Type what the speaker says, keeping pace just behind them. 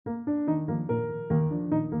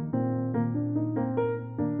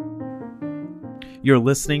You're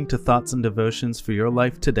listening to Thoughts and Devotions for Your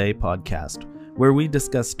Life Today podcast, where we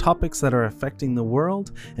discuss topics that are affecting the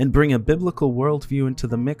world and bring a biblical worldview into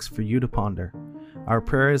the mix for you to ponder. Our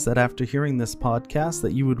prayer is that after hearing this podcast,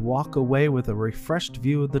 that you would walk away with a refreshed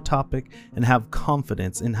view of the topic and have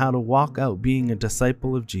confidence in how to walk out being a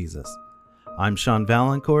disciple of Jesus. I'm Sean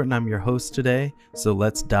Valancourt and I'm your host today, so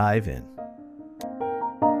let's dive in.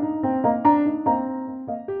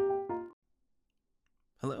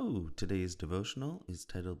 Hello, today's devotional is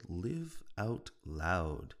titled Live Out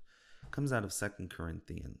Loud. It comes out of 2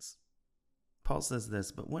 Corinthians. Paul says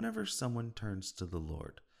this, "But whenever someone turns to the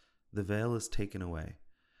Lord, the veil is taken away.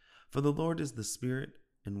 For the Lord is the Spirit,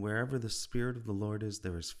 and wherever the Spirit of the Lord is,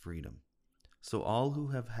 there is freedom. So all who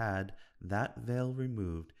have had that veil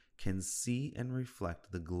removed can see and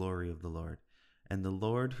reflect the glory of the Lord. And the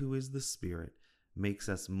Lord, who is the Spirit, makes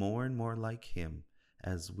us more and more like Him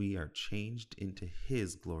as we are changed into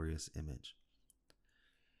His glorious image."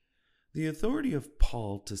 The authority of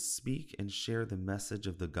Paul to speak and share the message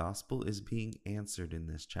of the gospel is being answered in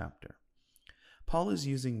this chapter. Paul is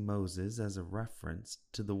using Moses as a reference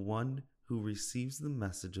to the one who receives the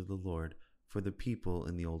message of the Lord for the people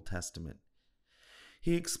in the Old Testament.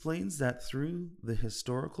 He explains that through the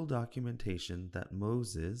historical documentation that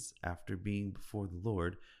Moses, after being before the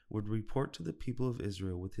Lord, would report to the people of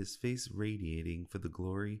Israel with his face radiating from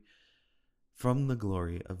the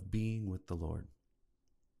glory of being with the Lord.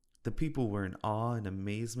 The people were in awe and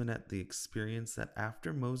amazement at the experience that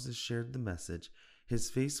after Moses shared the message, his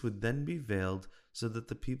face would then be veiled so that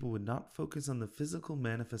the people would not focus on the physical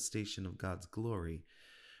manifestation of God's glory,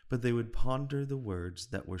 but they would ponder the words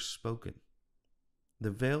that were spoken.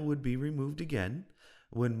 The veil would be removed again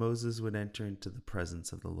when Moses would enter into the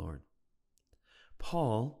presence of the Lord.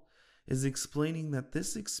 Paul is explaining that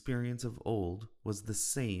this experience of old was the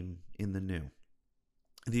same in the new.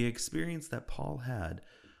 The experience that Paul had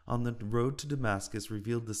on the road to Damascus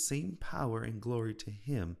revealed the same power and glory to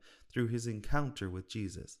him through his encounter with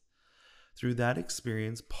Jesus. Through that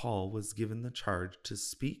experience, Paul was given the charge to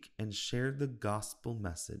speak and share the gospel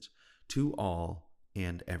message to all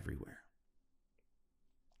and everywhere.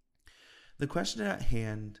 The question at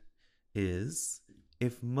hand is,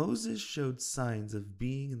 if Moses showed signs of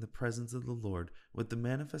being in the presence of the Lord with the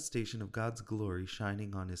manifestation of God's glory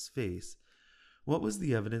shining on his face, what was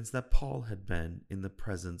the evidence that Paul had been in the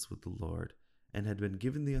presence with the Lord and had been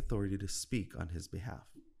given the authority to speak on his behalf?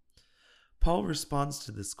 Paul responds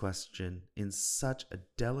to this question in such a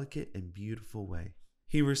delicate and beautiful way.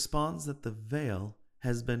 He responds that the veil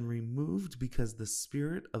has been removed because the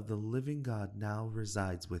Spirit of the living God now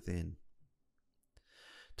resides within.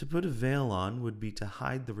 To put a veil on would be to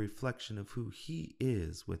hide the reflection of who He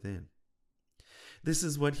is within. This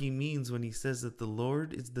is what he means when he says that the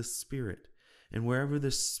Lord is the Spirit, and wherever the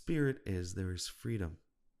Spirit is, there is freedom.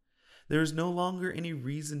 There is no longer any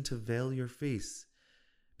reason to veil your face,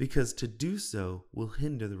 because to do so will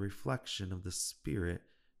hinder the reflection of the Spirit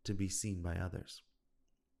to be seen by others.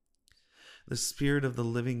 The Spirit of the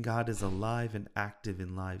living God is alive and active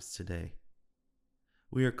in lives today.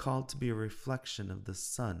 We are called to be a reflection of the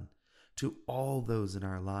Son to all those in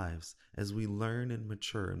our lives as we learn and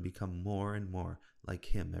mature and become more and more like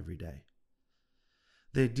Him every day.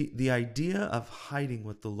 The idea of hiding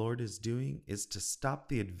what the Lord is doing is to stop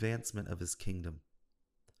the advancement of His kingdom.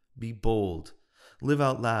 Be bold, live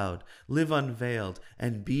out loud, live unveiled,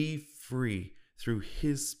 and be free through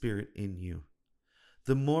His Spirit in you.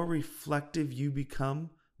 The more reflective you become,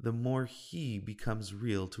 the more He becomes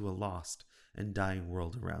real to a lost and dying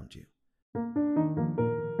world around you.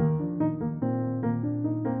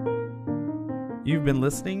 You've been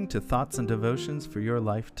listening to Thoughts and Devotions for Your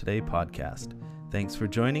Life Today podcast. Thanks for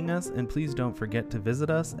joining us, and please don't forget to visit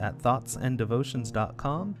us at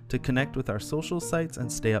thoughtsanddevotions.com to connect with our social sites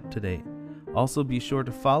and stay up to date. Also, be sure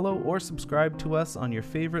to follow or subscribe to us on your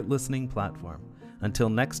favorite listening platform. Until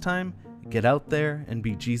next time, get out there and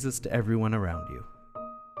be Jesus to everyone around you.